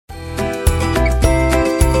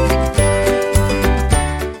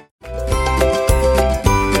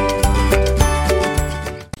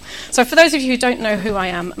So for those of you who don't know who I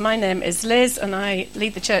am, my name is Liz, and I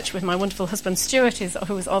lead the church with my wonderful husband Stuart,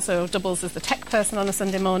 who is also doubles as the tech person on a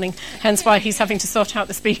Sunday morning, hence why he's having to sort out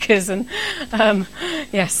the speakers and,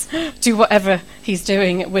 do whatever he's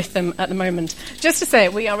doing with them at the moment. Just to say,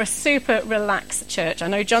 we are a super relaxed church. I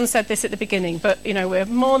know John said this at the beginning, but, we're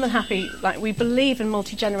more than happy. We believe in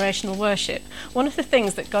multi-generational worship. One of the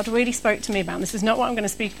things that God really spoke to me about, and this is not what I'm going to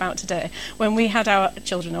speak about today, when we had our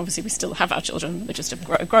children, obviously we still have our children, they're just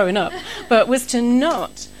growing up, but was to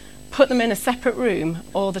not put them in a separate room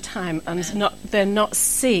all the time and not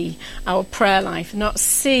see our prayer life, not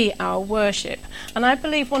see our worship. And I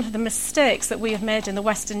believe one of the mistakes that we have made in the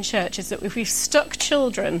Western church is that if we've stuck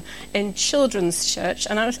children in children's church,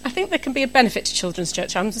 and I think there can be a benefit to children's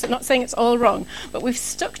church, I'm not saying it's all wrong, but we've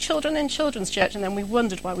stuck children in children's church and then we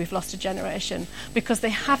wondered why we've lost a generation, because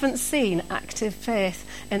they haven't seen active faith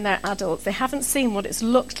in their adults. They haven't seen what it's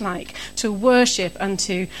looked like to worship and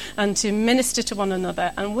to minister to one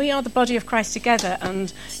another. And we are the body of Christ together,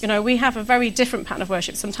 and we have a very different pattern of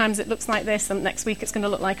worship. Sometimes it looks like this, and next week it's going to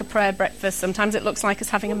look like a prayer breakfast. Sometimes it looks like us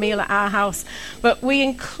having a meal at our house, but we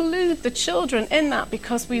include the children in that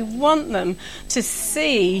because we want them to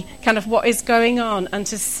see kind of what is going on and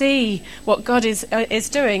to see what God is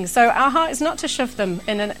doing. So our heart is not to shove them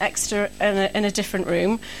in an extra in a different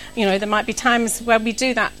room. There might be times where we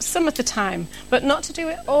do that some of the time, but not to do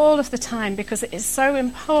it all of the time, because it is so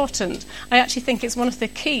important. I actually think it's one of the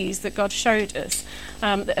keys that God showed us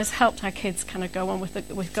that has helped our kids kind of go on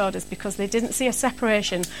with God, is because they didn't see a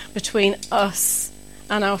separation between us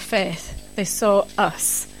and our faith. They saw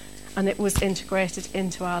us, and it was integrated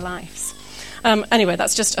into our lives. Anyway,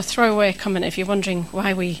 that's just a throwaway comment if you're wondering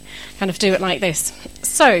why we kind of do it like this.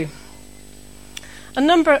 So, a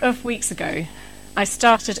number of weeks ago, I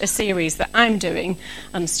started a series that I'm doing,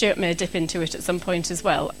 and Stuart may dip into it at some point as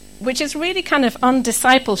well, which is really kind of on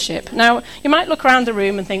discipleship. Now, you might look around the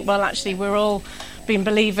room and think, well, actually, we're all been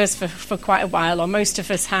believers for quite a while, or most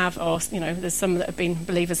of us have, or, there's some that have been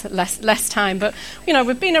believers less time. But,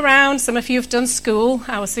 we've been around. Some of you have done school,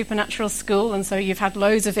 our supernatural school, and so you've had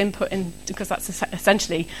loads of input in, because that's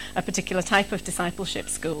essentially a particular type of discipleship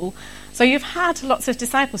school. So you've had lots of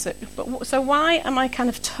discipleship. But so why am I kind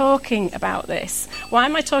of talking about this? Why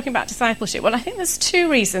am I talking about discipleship? Well, I think there's two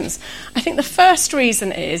reasons. I think the first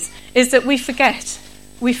reason is that we forget.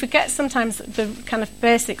 We forget sometimes the kind of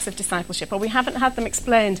basics of discipleship, or we haven't had them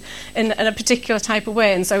explained in a particular type of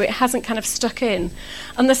way, and so it hasn't kind of stuck in.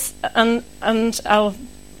 And I'll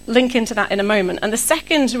link into that in a moment. And the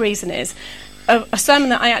second reason is a sermon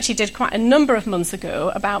that I actually did quite a number of months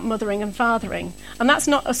ago about mothering and fathering. And that's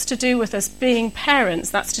not to do with us being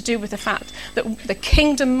parents, that's to do with the fact that the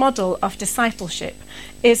kingdom model of discipleship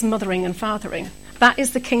is mothering and fathering. That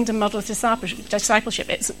is the kingdom model of discipleship.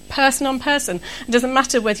 It's person on person. It doesn't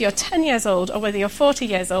matter whether you're 10 years old or whether you're 40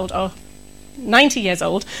 years old or 90 years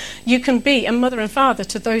old. You can be a mother and father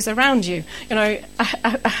to those around you.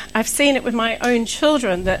 I've seen it with my own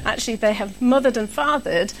children that actually they have mothered and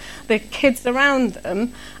fathered the kids around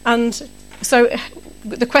them. And so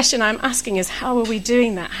the question I'm asking is, how are we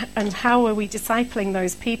doing that? And how are we discipling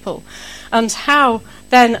those people? And how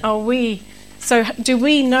then are we... So do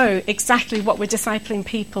we know exactly what we're discipling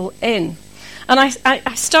people in? And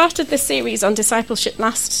I started this series on discipleship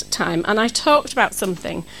last time, and I talked about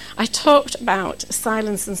something. I talked about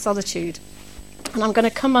silence and solitude. And I'm going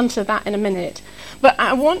to come on to that in a minute. But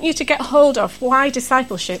I want you to get hold of why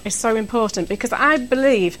discipleship is so important, because I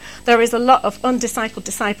believe there is a lot of undiscipled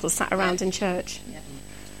disciples sat around in church. Yeah.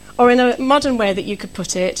 Or in a modern way that you could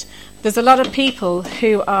put it, there's a lot of people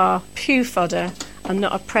who are pew fodder and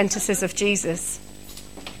not apprentices of Jesus.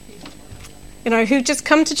 Who just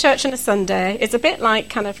come to church on a Sunday. It's a bit like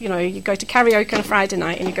kind of, you go to karaoke on a Friday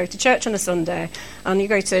night and you go to church on a Sunday and you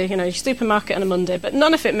go to, your supermarket on a Monday, but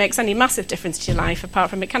none of it makes any massive difference to your life,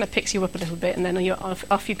 apart from it kind of picks you up a little bit and then you're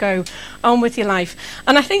off you go on with your life.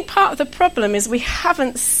 And I think part of the problem is we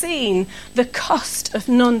haven't seen the cost of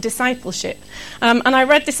non-discipleship. And I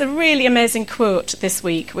read a really amazing quote this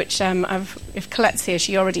week, which if Colette's here,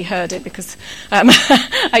 she already heard it because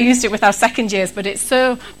I used it with our second years, but it's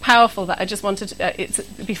so powerful that I just wanted it's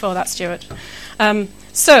before that, Stuart.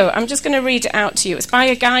 So I'm just going to read it out to you. It's by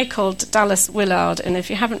a guy called Dallas Willard, and if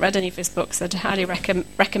you haven't read any of his books, I'd highly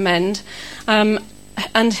recommend.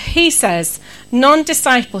 And he says,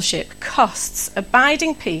 non-discipleship costs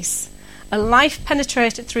abiding peace, a life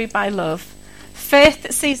penetrated through by love, faith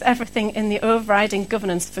that sees everything in the overriding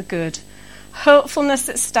governance for good, hopefulness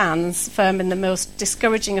that stands firm in the most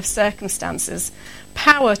discouraging of circumstances,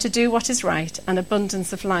 power to do what is right, and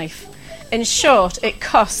abundance of life. In short, it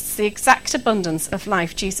costs the exact abundance of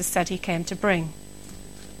life Jesus said he came to bring.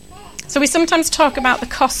 So we sometimes talk about the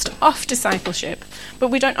cost of discipleship, but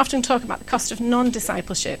we don't often talk about the cost of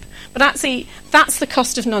non-discipleship. But actually, that's the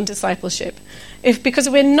cost of non-discipleship. Because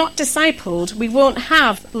we're not discipled, we won't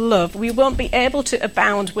have love. We won't be able to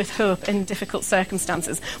abound with hope in difficult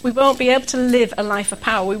circumstances. We won't be able to live a life of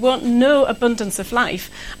power. We won't know abundance of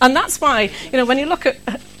life. And that's why, when you look at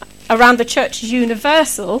around the church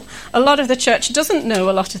universal, a lot of the church doesn't know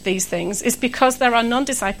a lot of these things, is because there are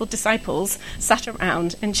non-discipled disciples sat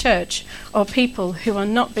around in church, or people who are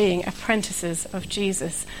not being apprentices of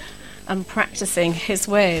Jesus and practicing his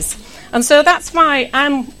ways. And so that's why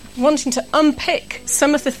I'm wanting to unpick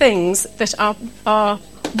some of the things that are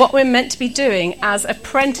what we're meant to be doing as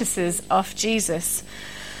apprentices of Jesus.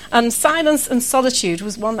 And silence and solitude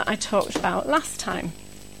was one that I talked about last time.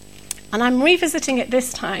 And I'm revisiting it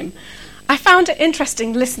this time. I found it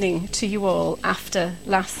interesting listening to you all after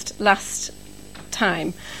last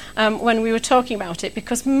time when we were talking about it,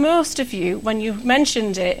 because most of you, when you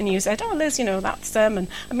mentioned it and you said, "Oh, Liz, that sermon,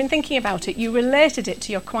 I've been thinking about it," you related it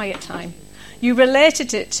to your quiet time. You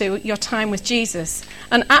related it to your time with Jesus.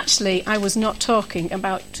 And actually, I was not talking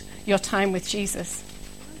about your time with Jesus.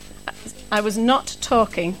 I was not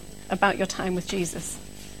talking about your time with Jesus.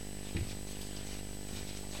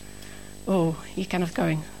 Oh, you're kind of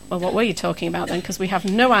going, well, what were you talking about then? Because we have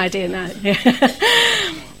no idea now.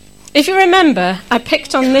 If you remember, I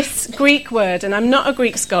picked on this Greek word, and I'm not a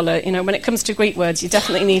Greek scholar. When it comes to Greek words, you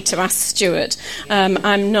definitely need to ask Stuart.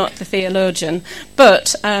 I'm not the theologian,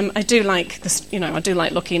 but I do like this. I do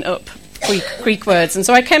like looking up Greek words, and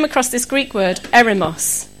so I came across this Greek word,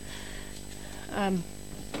 eremos, and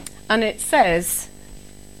it says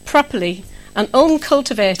properly, an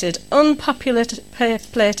uncultivated, unpopulated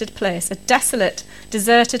place, a desolate,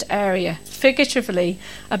 deserted area, figuratively,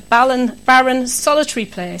 a barren, solitary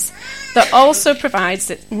place that also provides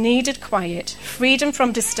its needed quiet, freedom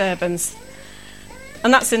from disturbance.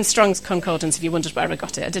 And that's in Strong's Concordance, if you wondered where I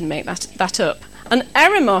got it. I didn't make that up. And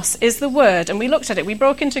eremos is the word, and we looked at it. We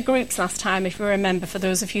broke into groups last time, if you remember, for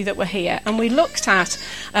those of you that were here. And we looked at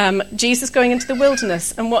Jesus going into the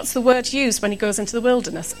wilderness, and what's the word used when he goes into the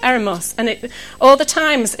wilderness? Eremos. And all the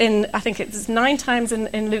times I think it's 9 times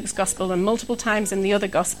in Luke's Gospel and multiple times in the other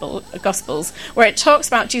Gospels, where it talks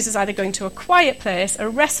about Jesus either going to a quiet place, a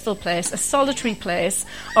restful place, a solitary place,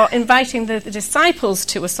 or inviting the disciples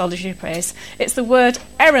to a solitary place. It's the word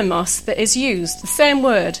eremos that is used, the same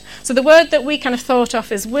word. So the word that we kind of thought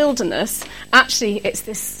of as wilderness, actually it's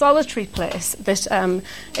this solitary place that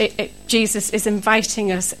Jesus is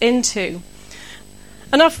inviting us into.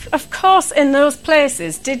 And of course, in those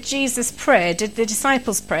places, did Jesus pray? Did the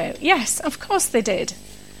disciples pray? Yes, of course they did.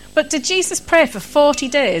 But did Jesus pray for 40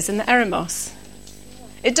 days in the eremos?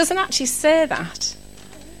 It doesn't actually say that.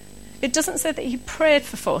 It doesn't say that he prayed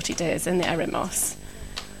for 40 days in the eremos.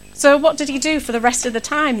 So what did he do for the rest of the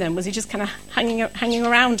time then? Was he just kind of hanging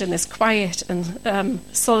around in this quiet and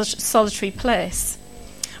solitary place?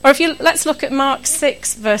 Or let's look at Mark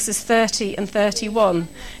 6, verses 30 and 31.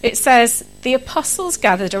 It says, "The apostles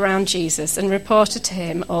gathered around Jesus and reported to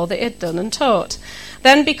him all that he had done and taught.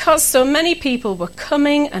 Then, because so many people were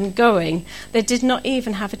coming and going, they did not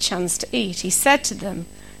even have a chance to eat. He said to them,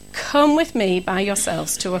 'Come with me by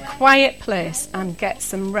yourselves to a quiet place and get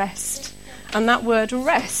some rest.'" And that word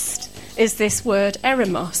rest is this word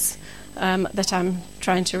eremos that I'm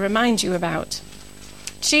trying to remind you about.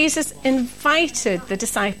 Jesus invited the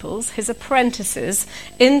disciples, his apprentices,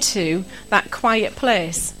 into that quiet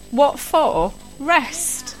place. What for?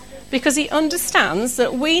 Rest. Because he understands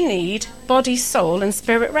that we need body, soul, and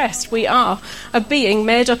spirit rest. We are a being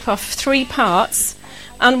made up of 3 parts,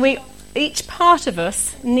 and each part of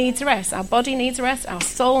us needs rest. Our body needs rest, our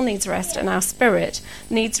soul needs rest, and our spirit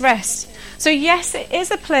needs rest. So yes, it is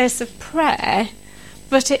a place of prayer,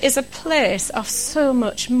 but it is a place of so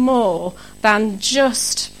much more than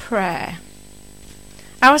just prayer.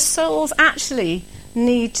 Our souls actually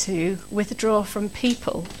need to withdraw from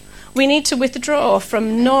people. We need to withdraw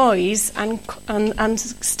from noise and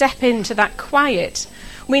step into that quiet.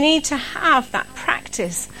 We need to have that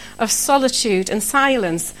practice of solitude and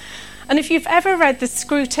silence. And if you've ever read the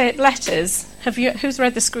Screwtape Letters, who's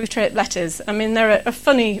read the Screwtape Letters? I mean, they're a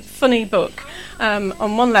funny book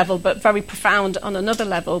on one level, but very profound on another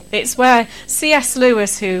level. It's where C.S.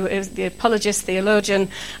 Lewis, who is the apologist, theologian,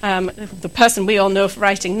 the person we all know for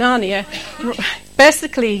writing Narnia,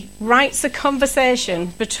 basically writes a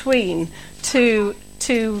conversation between two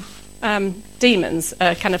demons,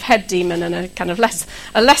 a kind of head demon and a kind of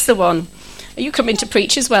a lesser one. You come in to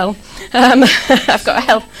preach as well. I've got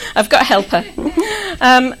a helper.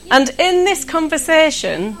 And in this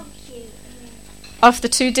conversation of the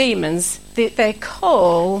 2 demons, they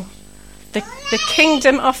call the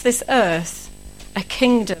kingdom of this earth a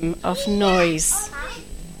kingdom of noise.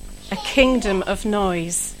 A kingdom of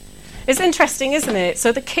noise. It's interesting, isn't it?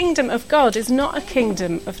 So the kingdom of God is not a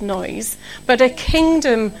kingdom of noise, but the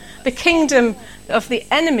kingdom of the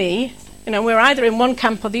enemy, we're either in one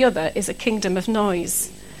camp or the other, is a kingdom of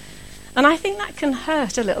noise. And I think that can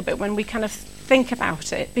hurt a little bit when we kind of think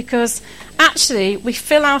about it, because actually we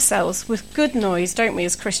fill ourselves with good noise, don't we,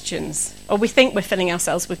 as Christians? Or we think we're filling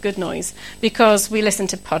ourselves with good noise because we listen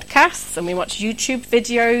to podcasts and we watch YouTube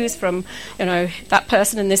videos from, that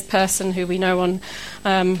person and this person who we know on,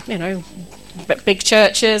 big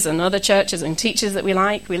churches and other churches and teachers that we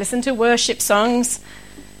like. We listen to worship songs.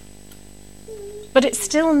 But it's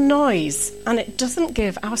still noise, and it doesn't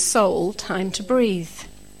give our soul time to breathe.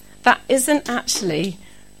 That isn't actually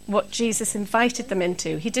what Jesus invited them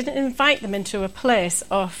into. He didn't invite them into a place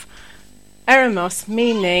of eremos,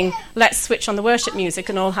 meaning let's switch on the worship music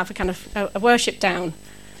and all have a kind of a worship down.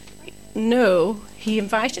 No, he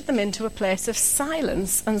invited them into a place of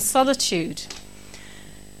silence and solitude.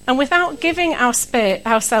 And without giving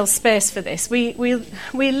ourselves space for this, we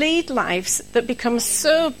lead lives that become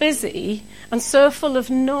so busy and so full of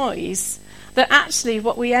noise that actually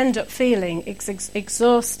what we end up feeling is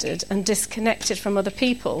exhausted and disconnected from other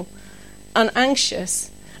people and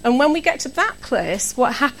anxious. And when we get to that place,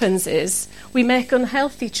 what happens is we make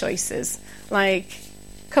unhealthy choices like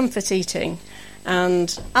comfort eating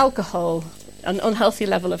and alcohol, an unhealthy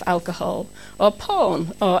level of alcohol, or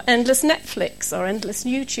porn, or endless Netflix, or endless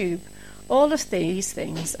YouTube. All of these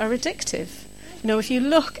things are addictive. If you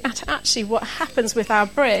look at actually what happens with our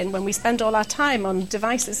brain when we spend all our time on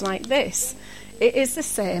devices like this, it is the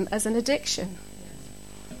same as an addiction.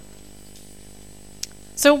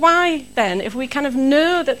 So why then, if we kind of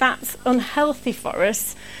know that that's unhealthy for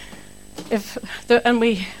us,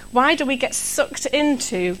 why do we get sucked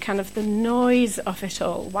into kind of the noise of it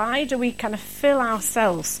all? Why do we kind of fill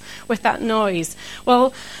ourselves with that noise?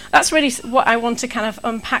 Well, that's really what I want to kind of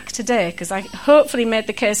unpack today, because I hopefully made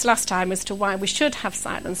the case last time as to why we should have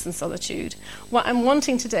silence and solitude. What I'm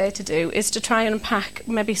wanting today to do is to try and unpack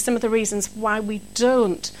maybe some of the reasons why we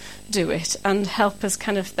don't do it, and help us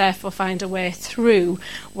kind of therefore find a way through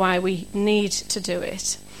why we need to do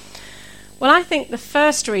it. Well, I think the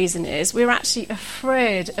first reason is we're actually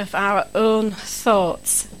afraid of our own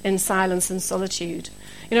thoughts in silence and solitude.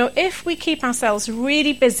 If we keep ourselves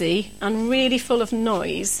really busy and really full of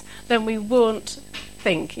noise, then we won't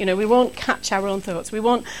think, we won't catch our own thoughts. We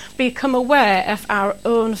won't become aware of our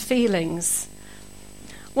own feelings.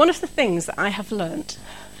 One of the things that I have learnt,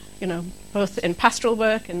 both in pastoral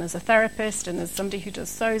work and as a therapist and as somebody who does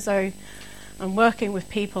sozo and working with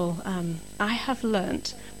people, I have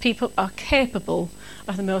learnt people are capable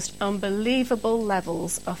of the most unbelievable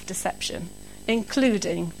levels of deception,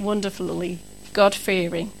 including wonderfully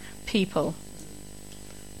God-fearing people.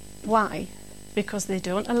 Why? Because they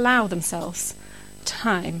don't allow themselves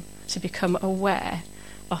time to become aware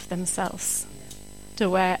of themselves,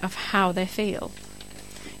 aware of how they feel.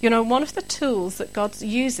 One of the tools that God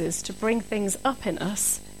uses to bring things up in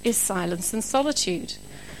us is silence and solitude.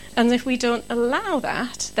 And if we don't allow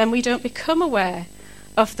that, then we don't become aware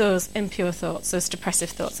of those impure thoughts, those depressive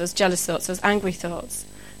thoughts, those jealous thoughts, those angry thoughts.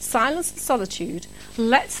 Silence and solitude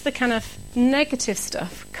lets the kind of negative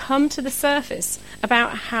stuff come to the surface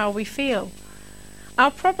about how we feel.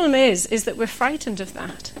 Our problem is that we're frightened of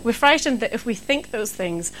that. We're frightened that if we think those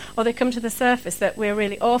things, or they come to the surface, that we're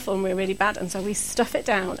really awful and we're really bad, and so we stuff it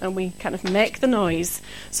down and we kind of make the noise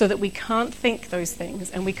so that we can't think those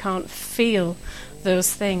things and we can't feel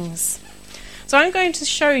those things. So I'm going to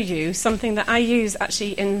show you something that I use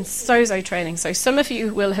actually in sozo training. So some of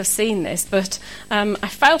you will have seen this, but I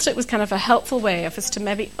felt it was kind of a helpful way of us to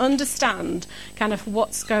maybe understand kind of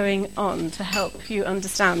what's going on, to help you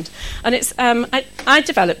understand. And it's I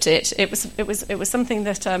developed it. It was something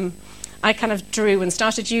that I kind of drew and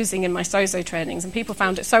started using in my sozo trainings, and people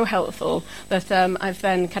found it so helpful that I've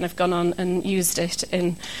then kind of gone on and used it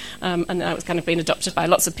in, and now it's kind of been adopted by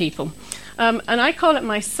lots of people. And I call it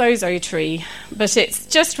my sozo tree, but it's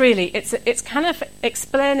just really, it's kind of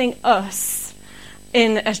explaining us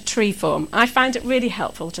in a tree form. I find it really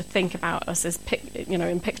helpful to think about us as,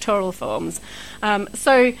 in pictorial forms.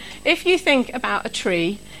 So if you think about a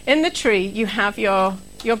tree, in the tree you have your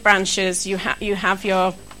branches, you have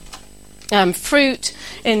your fruit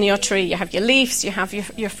in your tree, you have your leaves, you have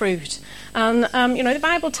your fruit. And, the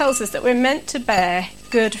Bible tells us that we're meant to bear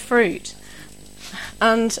good fruit.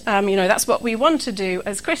 And, that's what we want to do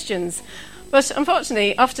as Christians. But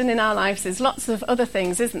unfortunately, often in our lives there's lots of other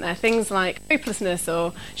things, isn't there? Things like hopelessness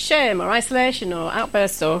or shame or isolation or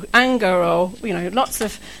outbursts or anger or, lots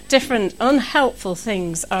of different unhelpful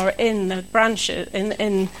things are in the branches,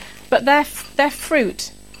 but they're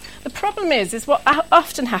fruit. The problem is what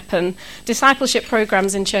often happen, discipleship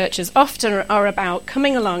programs in churches often are about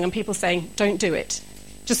coming along and people saying, don't do it.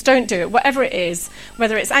 Just don't do it, whatever it is,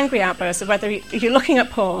 whether it's angry outbursts or whether you're looking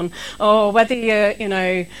at porn or whether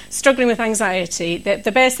you're, struggling with anxiety.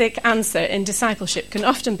 The basic answer in discipleship can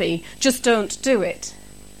often be, just don't do it.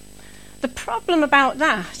 The problem about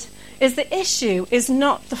that is the issue is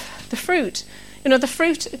not the fruit. The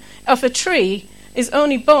fruit of a tree is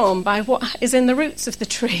only borne by what is in the roots of the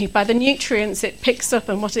tree, by the nutrients it picks up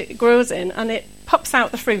and what it grows in, and it pops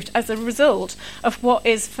out the fruit as a result of what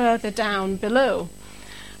is further down below.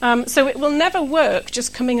 So it will never work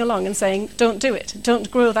just coming along and saying, don't do it, don't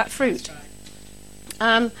grow that fruit.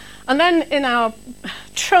 And then in our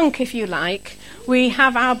trunk, if you like, we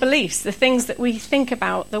have our beliefs, the things that we think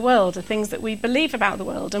about the world, the things that we believe about the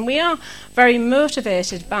world. And we are very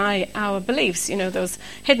motivated by our beliefs, those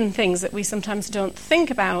hidden things that we sometimes don't think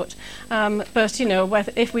about. But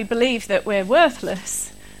if we believe that we're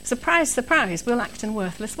worthless, surprise, surprise, we'll act in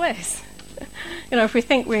worthless ways. If we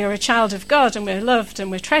think we are a child of God and we're loved and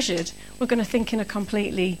we're treasured, we're going to think and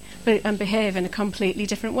behave in a completely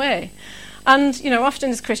different way. And, often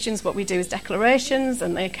as Christians what we do is declarations,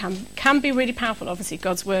 and they can be really powerful. Obviously,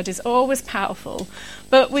 God's word is always powerful.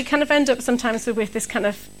 But we kind of end up sometimes with this kind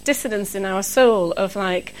of dissonance in our soul of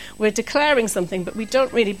we're declaring something, but we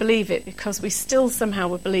don't really believe it because we still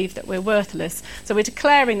somehow believe that we're worthless. So we're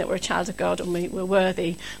declaring that we're a child of God and we're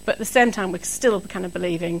worthy, but at the same time we're still kind of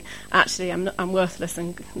believing, actually, I'm worthless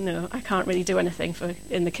and I can't really do anything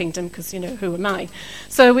in the kingdom because, who am I?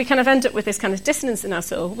 So we kind of end up with this kind of dissonance in our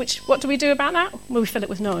soul, which, what do we do about that? Well, we fill it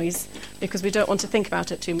with noise because we don't want to think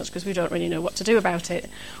about it too much because we don't really know what to do about it.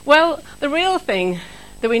 Well, the real thing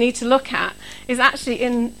that we need to look at is actually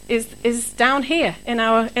is down here in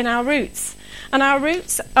our roots. And our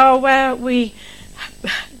roots are where we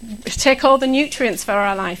take all the nutrients for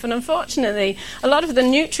our life. And unfortunately, a lot of the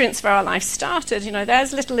nutrients for our life started,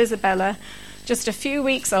 there's little Isabella, just a few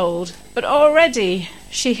weeks old, but already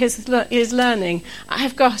she is learning.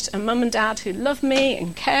 I've got a mum and dad who love me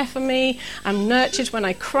and care for me. I'm nurtured when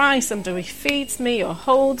I cry. Somebody feeds me or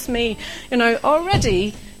holds me.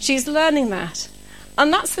 Already she's learning that.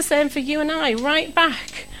 And that's the same for you and I. Right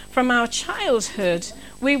back from our childhood,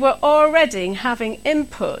 we were already having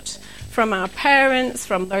input from our parents,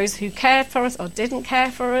 from those who cared for us or didn't care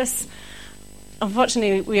for us.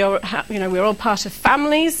 Unfortunately, we're all part of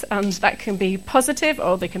families, and that can be positive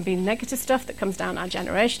or there can be negative stuff that comes down our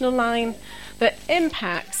generational line that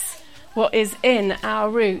impacts what is in our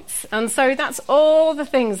roots. And so that's all the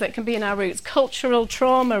things that can be in our roots: cultural,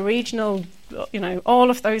 trauma, regional, all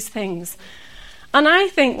of those things. And I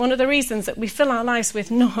think one of the reasons that we fill our lives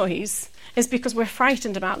with noise is because we're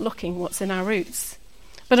frightened about looking what's in our roots.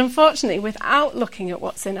 But unfortunately, without looking at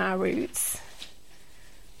what's in our roots,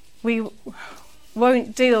 we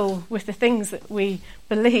won't deal with the things that we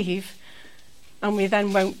believe, and we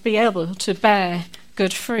then won't be able to bear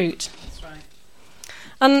good fruit. That's right.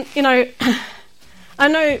 And, I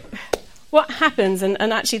know what happens, and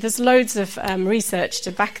actually there's loads of research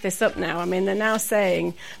to back this up now. I mean, they're now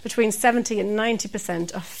saying between 70 and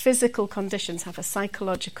 90% of physical conditions have a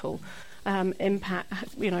psychological impact,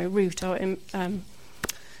 root or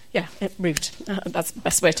root. That's the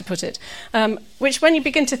best way to put it. Which, when you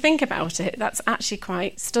begin to think about it, that's actually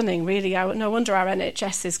quite stunning, really. No wonder our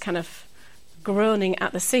NHS is kind of groaning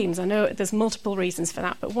at the seams. I know there's multiple reasons for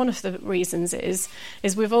that, but one of the reasons is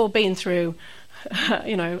we've all been through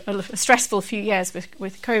a stressful few years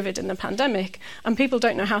with COVID and the pandemic, and people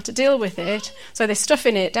don't know how to deal with it, so they're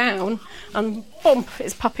stuffing it down, and boom,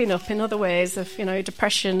 it's popping up in other ways of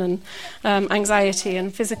depression and anxiety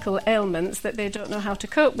and physical ailments that they don't know how to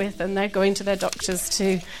cope with, and they're going to their doctors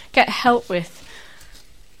to get help with.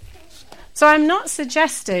 So I'm not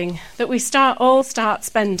suggesting that we start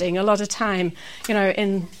spending a lot of time,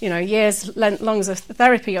 in years longs of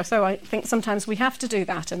therapy or so. I think sometimes we have to do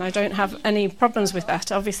that, and I don't have any problems with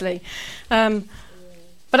that, obviously. But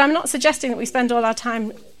I'm not suggesting that we spend all our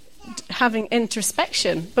time having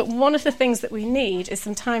introspection. But one of the things that we need is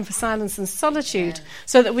some time for silence and solitude,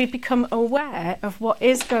 so that we become aware of what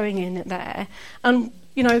is going in there, and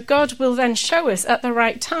God will then show us at the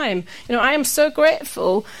right time. I am so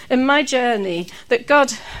grateful in my journey that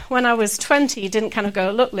God, when I was 20, didn't kind of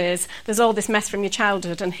go, look, Liz, there's all this mess from your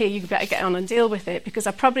childhood and here you better get on and deal with it, because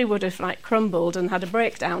I probably would have crumbled and had a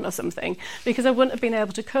breakdown or something, because I wouldn't have been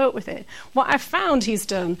able to cope with it. What I've found he's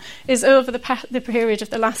done is over the period of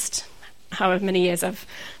the last however many years I've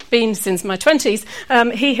been since my 20s,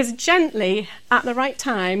 he has gently, at the right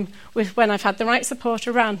time, when I've had the right support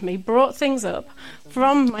around me, brought things up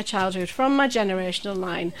from my childhood, from my generational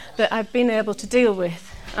line, that I've been able to deal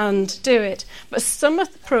with and do it. But some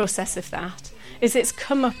of the process of that is it's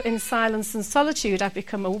come up in silence and solitude. I've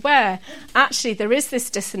become aware, actually, there is this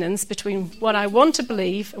dissonance between what I want to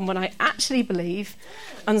believe and what I actually believe,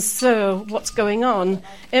 and so what's going on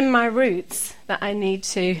in my roots that I need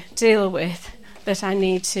to deal with, that I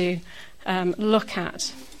need to look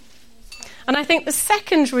at. And I think the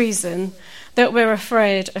second reason that we're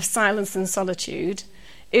afraid of silence and solitude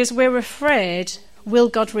is we're afraid, will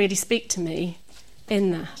God really speak to me in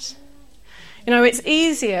that? It's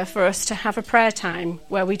easier for us to have a prayer time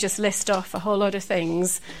where we just list off a whole load of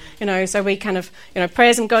things, so we kind of,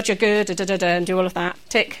 praise Him, God, you're good, and do all of that.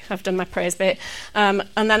 Tick, I've done my praise bit. And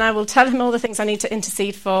then I will tell Him all the things I need to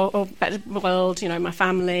intercede for, or better world, my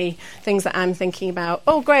family, things that I'm thinking about.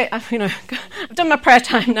 Oh, great, I've done my prayer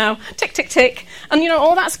time now. Tick, tick, tick. And,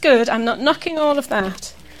 all that's good. I'm not knocking all of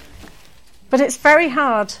that. But it's very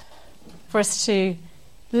hard for us to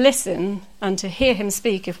listen and to hear Him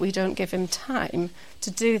speak if we don't give Him time to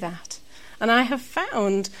do that. And I have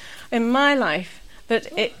found in my life that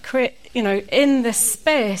in the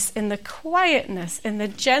space, in the quietness, in the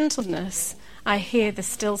gentleness, I hear the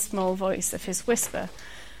still small voice of His whisper,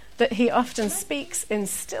 that He often speaks in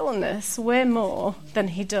stillness way more than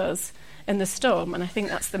He does in the storm. And I think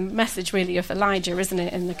that's the message really of Elijah, isn't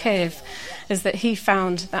it, in the cave, is that he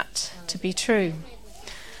found that to be true.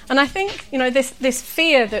 And I think, this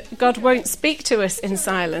fear that God won't speak to us in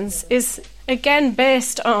silence is, again,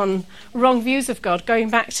 based on wrong views of God, going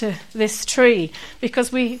back to this tree,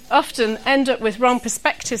 because we often end up with wrong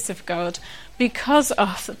perspectives of God because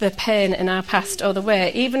of the pain in our past or the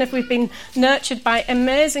way. Even if we've been nurtured by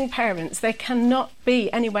amazing parents, they cannot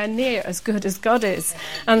be anywhere near as good as God is.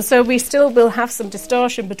 And so we still will have some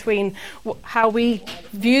distortion between how we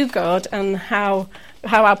view God and how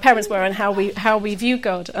our parents were and how we view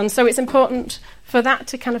God. And so it's important for that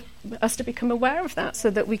to kind of us to become aware of that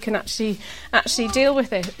so that we can actually deal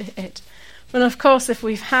with it. And of course, if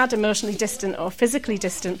we've had emotionally distant or physically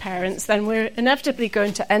distant parents, then we're inevitably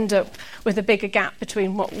going to end up with a bigger gap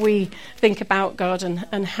between what we think about God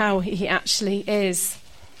and how He actually is.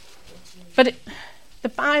 But the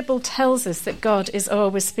Bible tells us that God is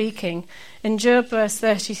always speaking. In Job verse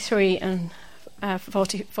 33 and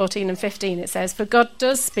 14 and 15, it says, "For God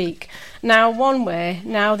does speak, now one way,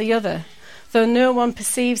 now the other, though no one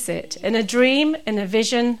perceives it, in a dream, in a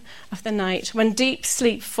vision of the night, when deep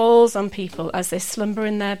sleep falls on people as they slumber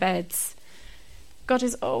in their beds." God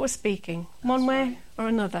is always speaking, one way or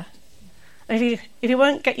another. And if he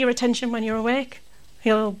won't get your attention when you're awake,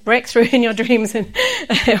 He'll break through in your dreams and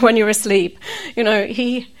when you're asleep.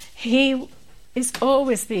 He is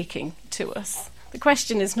always speaking to us. The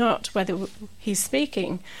question is not whether He's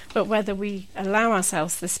speaking, but whether we allow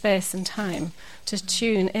ourselves the space and time to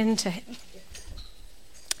tune into Him.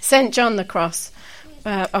 St. John of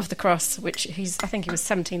the Cross, which I think he was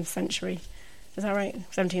 17th century, is that right?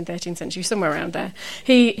 17th, 13th century, somewhere around there.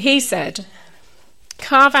 He said,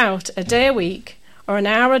 "Carve out a day a week, or an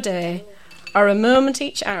hour a day, or a moment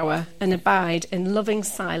each hour, and abide in loving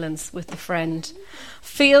silence with the friend.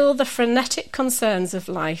 Feel the frenetic concerns of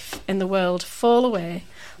life in the world fall away,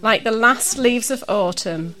 like the last leaves of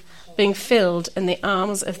autumn being filled in the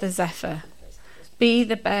arms of the zephyr. Be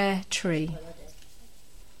the bare tree."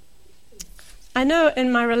 I know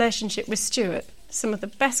in my relationship with Stuart, some of the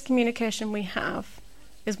best communication we have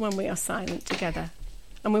is when we are silent together.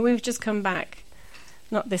 And when we've just come back,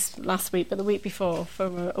 not this last week, but the week before,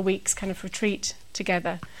 for a week's kind of retreat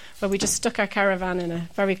together, where we just stuck our caravan in a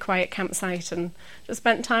very quiet campsite and just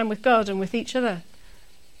spent time with God and with each other.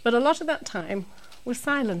 But a lot of that time was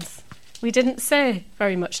silence. We didn't say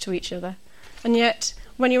very much to each other. And yet,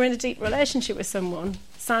 when you're in a deep relationship with someone,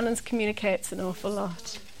 silence communicates an awful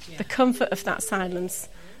lot. Yeah. The comfort of that silence,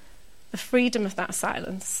 the freedom of that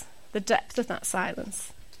silence, the depth of that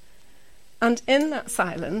silence. And in that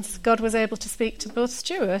silence, God was able to speak to both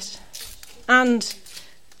Stuart and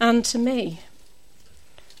to me.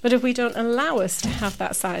 But if we don't allow us to have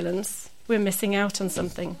that silence, we're missing out on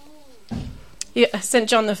something. St.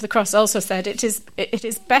 John of the Cross also said, it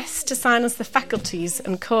is best to silence the faculties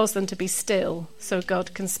and cause them to be still so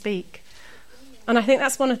God can speak. And I think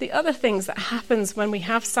that's one of the other things that happens when we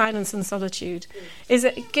have silence and solitude, is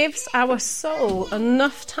it gives our soul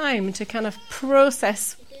enough time to kind of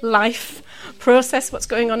process life, process what's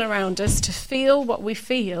going on around us, to feel what we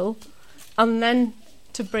feel, and then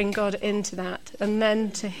to bring God into that, and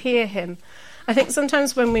then to hear him. I think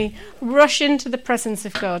sometimes when we rush into the presence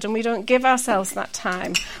of God and we don't give ourselves that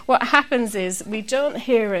time, what happens is we don't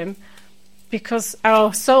hear him because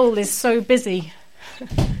our soul is so busy.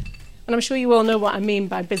 And I'm sure you all know what I mean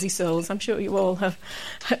by busy souls. I'm sure you all have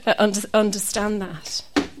understand that.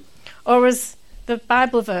 Or as the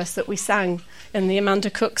Bible verse that we sang in the Amanda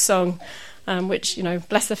Cook song, which,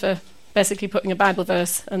 bless her for basically putting a Bible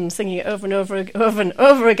verse and singing it over and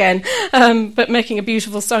over again, but making a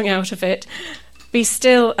beautiful song out of it. Be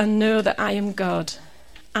still and know that I am God.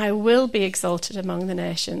 I will be exalted among the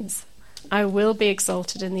nations. I will be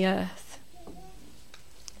exalted in the earth.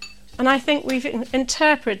 And I think we've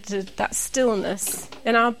interpreted that stillness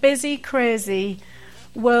in our busy, crazy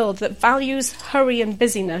world that values hurry and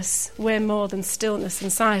busyness way more than stillness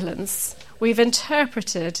and silence. We've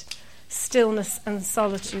interpreted stillness and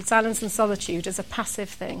solitude, silence and solitude, as a passive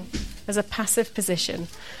thing, as a passive position,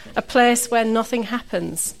 a place where nothing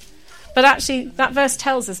happens. But actually, that verse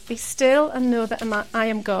tells us, be still and know that I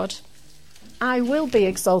am God. I will be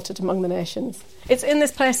exalted among the nations. It's in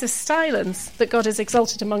this place of silence that God is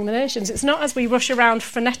exalted among the nations. It's not as we rush around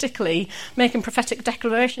frenetically, making prophetic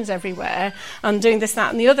declarations everywhere and doing this,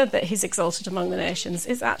 that and the other that he's exalted among the nations.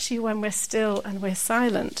 It's actually when we're still and we're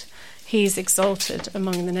silent, he's exalted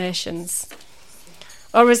among the nations.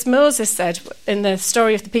 Or as Moses said in the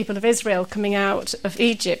story of the people of Israel coming out of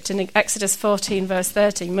Egypt in Exodus 14 verse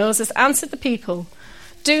 30, Moses answered the people,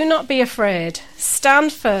 do not be afraid,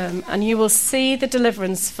 stand firm, and you will see the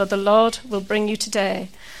deliverance, for the Lord will bring you today.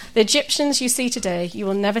 The Egyptians you see today, you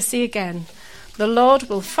will never see again. The Lord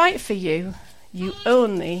will fight for you. You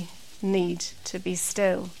only need to be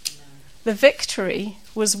still. The victory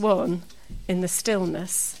was won in the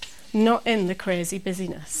stillness, not in the crazy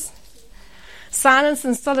busyness. Silence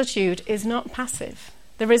and solitude is not passive.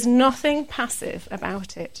 There is nothing passive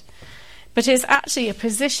about it, but it is actually a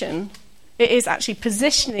position. It is actually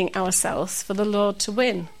positioning ourselves for the Lord to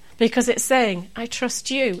win, because it's saying, I trust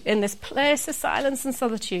you in this place of silence and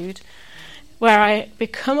solitude where I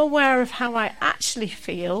become aware of how I actually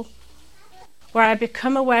feel, where I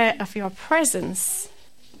become aware of your presence.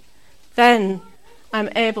 Then I'm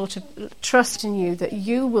able to trust in you that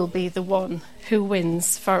you will be the one who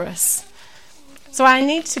wins for us. So I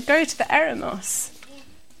need to go to the eremos,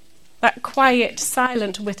 that quiet,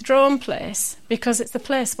 silent, withdrawn place, because it's the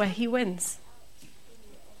place where he wins.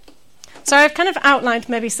 So I've kind of outlined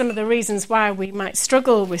maybe some of the reasons why we might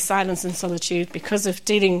struggle with silence and solitude, because of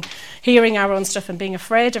hearing our own stuff and being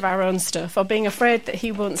afraid of our own stuff, or being afraid that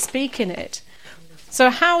he won't speak in it. So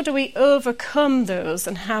how do we overcome those,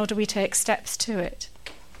 and how do we take steps to it?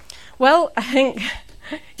 Well, I think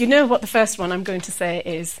you know what the first one I'm going to say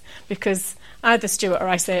is, because either Stuart or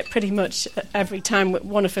I say it pretty much every time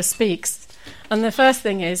one of us speaks. And the first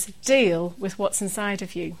thing is, deal with what's inside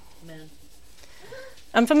of you. Amen.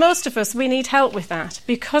 And for most of us, we need help with that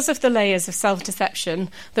because of the layers of self-deception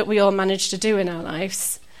that we all manage to do in our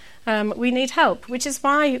lives. We need help, which is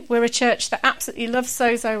why we're a church that absolutely loves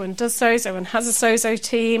Sozo and does Sozo and has a Sozo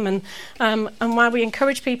team, and why we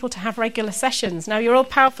encourage people to have regular sessions. Now, you're all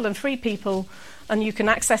powerful and free people, and you can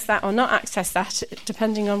access that or not access that,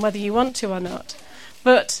 depending on whether you want to or not.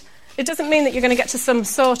 But it doesn't mean that you're going to get to some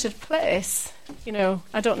sorted place.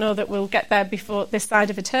 I don't know that we'll get there before this side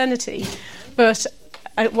of eternity. But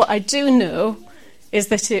what I do know is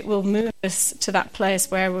that it will move us to that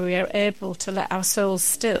place where we are able to let our souls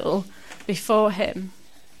still before him.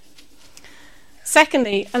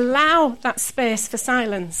 Secondly, allow that space for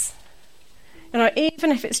silence.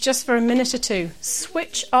 Even if it's just for a minute or two,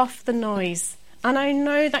 switch off the noise. And I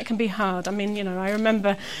know that can be hard. I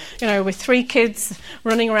remember, with 3 kids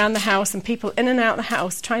running around the house and people in and out of the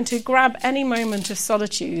house, trying to grab any moment of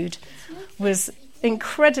solitude was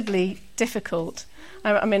incredibly difficult.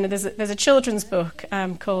 There's a children's book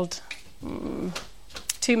called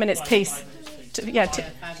 2 Minutes Peace.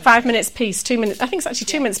 5 minutes peace, 2 minutes. I think it's actually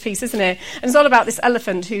 2 minutes peace, isn't it? And it's all about this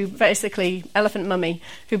elephant elephant mummy,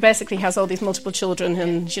 who basically has all these multiple children,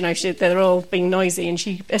 and they're all being noisy, and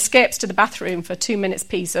she escapes to the bathroom for 2 minutes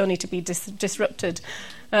peace, only to be disrupted.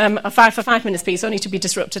 A 5 minutes piece, only to be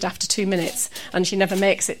disrupted after 2 minutes, and she never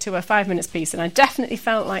makes it to a 5 minutes piece. And I definitely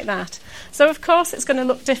felt like that. So of course it's going to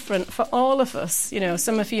look different for all of us.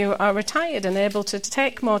 Some of you are retired and able to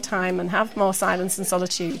take more time and have more silence and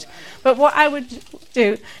solitude. But what I would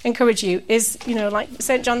encourage you is, like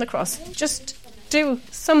St. John the Cross, just do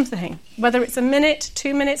something, whether it's a minute,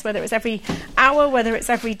 2 minutes, whether it's every hour, whether it's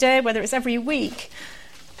every day, whether it's every week,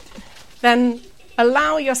 then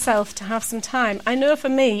allow yourself to have some time. I know for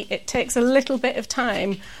me, it takes a little bit of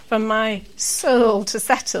time for my soul to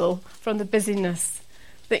settle from the busyness.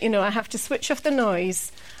 That, I have to switch off the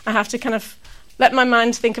noise. I have to kind of let my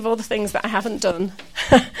mind think of all the things that I haven't done.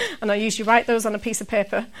 And I usually write those on a piece of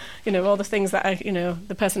paper, all the things that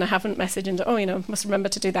the person I haven't messaged, and must remember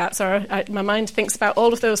to do that. So my mind thinks about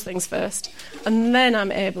all of those things first. And then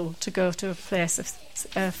I'm able to go to a place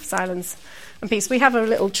of silence and peace. We have a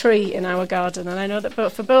little tree in our garden, and I know that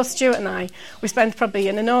for both Stuart and I, we spend probably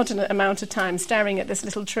an inordinate amount of time staring at this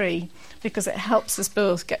little tree because it helps us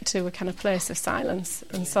both get to a kind of place of silence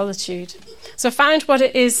and solitude. So find what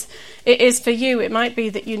it is for you. It might be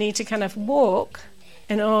that you need to kind of walk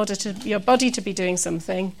in order to your body to be doing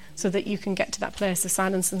something so that you can get to that place of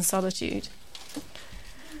silence and solitude.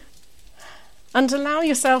 And allow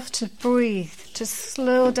yourself to breathe, to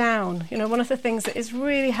slow down. One of the things that is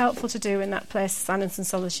really helpful to do in that place of silence and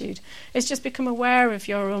solitude is just become aware of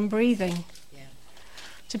your own breathing,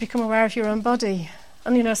 to become aware of your own body.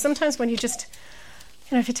 And, sometimes when you just,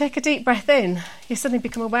 if you take a deep breath in, you suddenly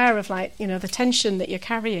become aware of, the tension that you're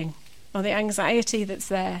carrying, or the anxiety that's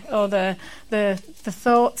there, or the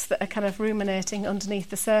thoughts that are kind of ruminating underneath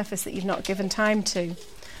the surface that you've not given time to.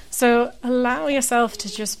 So allow yourself to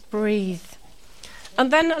just breathe. And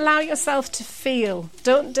then allow yourself to feel.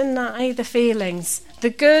 Don't deny the feelings. The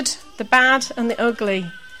good, the bad, and the ugly.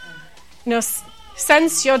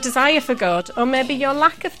 Sense your desire for God, or maybe your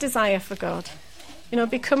lack of desire for God.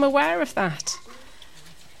 Become aware of that.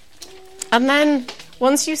 And then,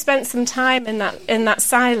 once you've spent some time in that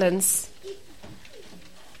silence,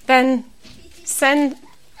 then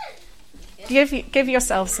give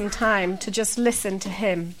yourself some time to just listen to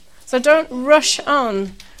Him. So don't rush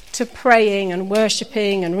on to praying and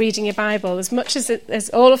worshipping and reading your Bible, as much as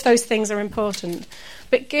all of those things are important.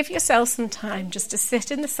 But give yourself some time just to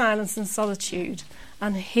sit in the silence and solitude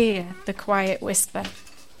and hear the quiet whisper.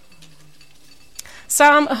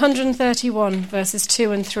 Psalm 131, verses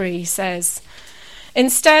 2 and 3 says,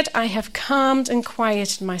 "Instead I have calmed and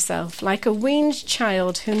quieted myself, like a weaned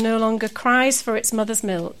child who no longer cries for its mother's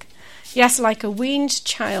milk. Yes, like a weaned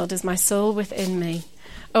child is my soul within me.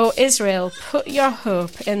 O Israel, put your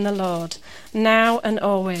hope in the Lord, now and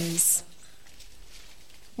always."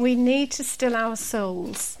 We need to still our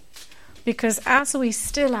souls, because as we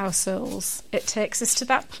still our souls, it takes us to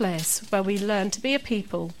that place where we learn to be a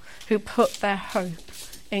people who put their hope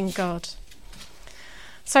in God.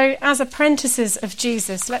 So as apprentices of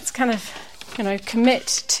Jesus, let's kind of,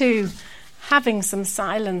 commit to having some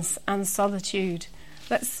silence and solitude.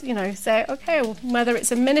 Let's, say, okay, whether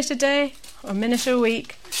it's a minute a day, or a minute a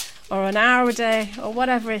week, or an hour a day, or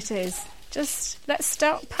whatever it is, just let's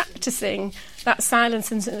start practicing that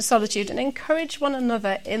silence and solitude and encourage one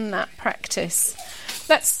another in that practice.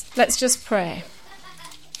 Let's just pray.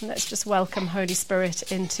 And let's just welcome Holy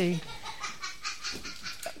Spirit into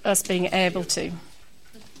us being able to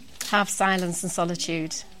have silence and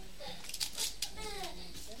solitude.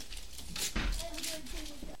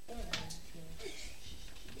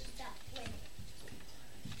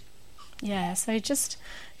 Yeah, so just,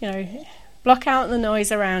 block out the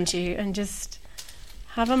noise around you and just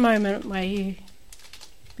have a moment where you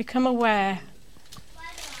become aware,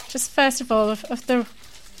 just first of all, of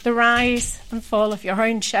the rise and fall of your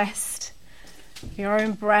own chest, your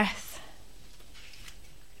own breath.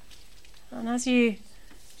 And as you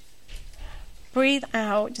breathe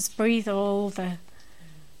out, just breathe all the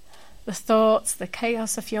thoughts, the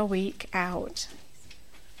chaos of your week out.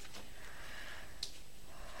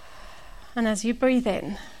 And as you breathe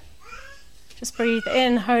in, just breathe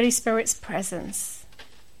in Holy Spirit's presence.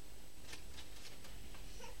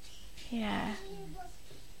 Yeah.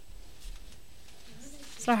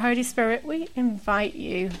 So Holy Spirit, we invite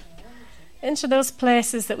you into those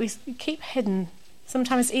places that we keep hidden,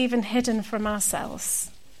 sometimes even hidden from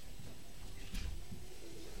ourselves.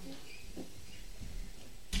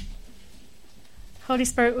 Holy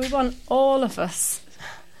Spirit, we want all of us,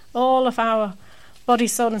 all of our body,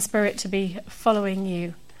 soul and spirit to be following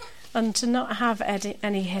you and to not have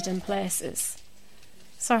any hidden places.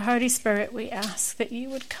 So Holy Spirit, we ask that you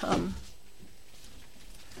would come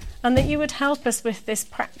and that you would help us with this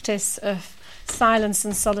practice of silence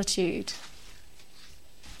and solitude.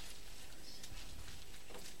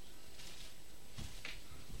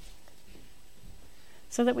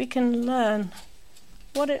 So that we can learn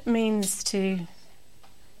what it means to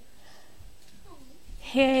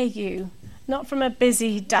hear you, not from a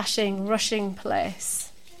busy, dashing, rushing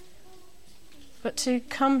place, but to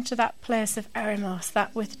come to that place of eremos,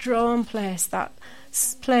 that withdrawn place, that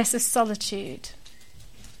place of solitude,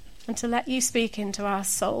 and to let you speak into our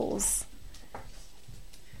souls.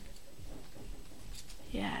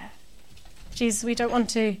 Yeah. Jesus, we don't want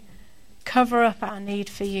to cover up our need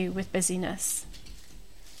for you with busyness,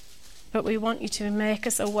 but we want you to make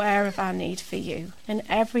us aware of our need for you in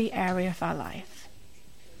every area of our life.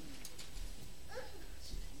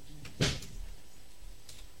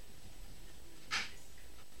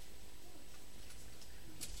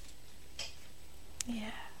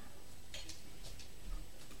 Yeah.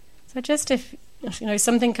 So just if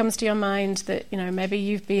something comes to your mind that maybe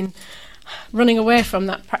you've been running away from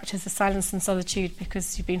that practice of silence and solitude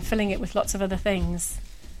because you've been filling it with lots of other things,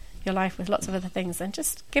 your life with lots of other things, then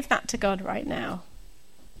just give that to God right now.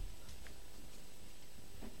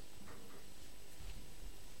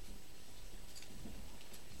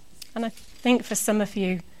 And I think for some of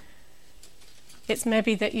you, it's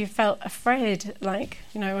maybe that you felt afraid, like,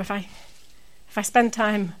 if I spend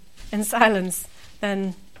time in silence,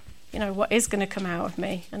 then, what is going to come out of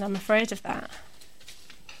me? And I'm afraid of that.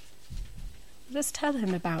 Just tell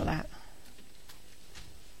him about that.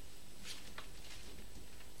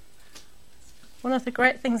 One of the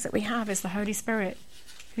great things that we have is the Holy Spirit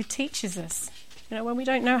who teaches us. When we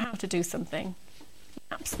don't know how to do something, he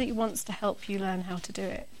absolutely wants to help you learn how to do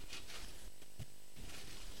it.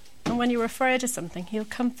 And when you're afraid of something, he'll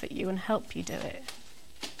comfort you and help you do it.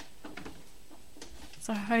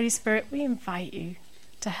 So, Holy Spirit, we invite you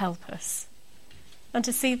to help us and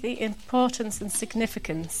to see the importance and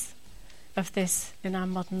significance of this in our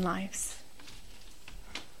modern lives.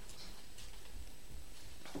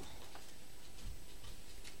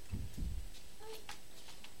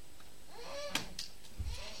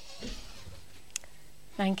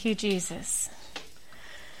 Thank you, Jesus.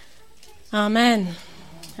 Amen.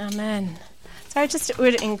 Amen. So I just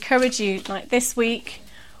would encourage you, like this week,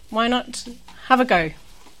 why not have a go?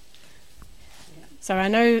 So I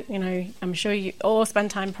know, I'm sure you all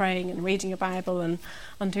spend time praying and reading your Bible and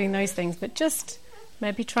doing those things, but just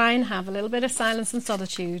maybe try and have a little bit of silence and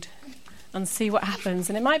solitude and see what happens.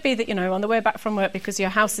 And it might be that, on the way back from work, because your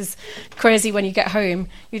house is crazy when you get home,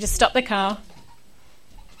 you just stop the car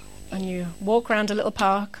and you walk around a little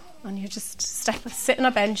park and you just sit on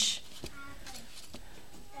a bench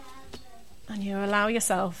and you allow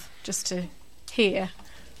yourself just to hear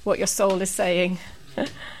what your soul is saying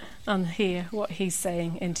and hear what he's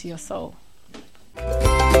saying into your soul.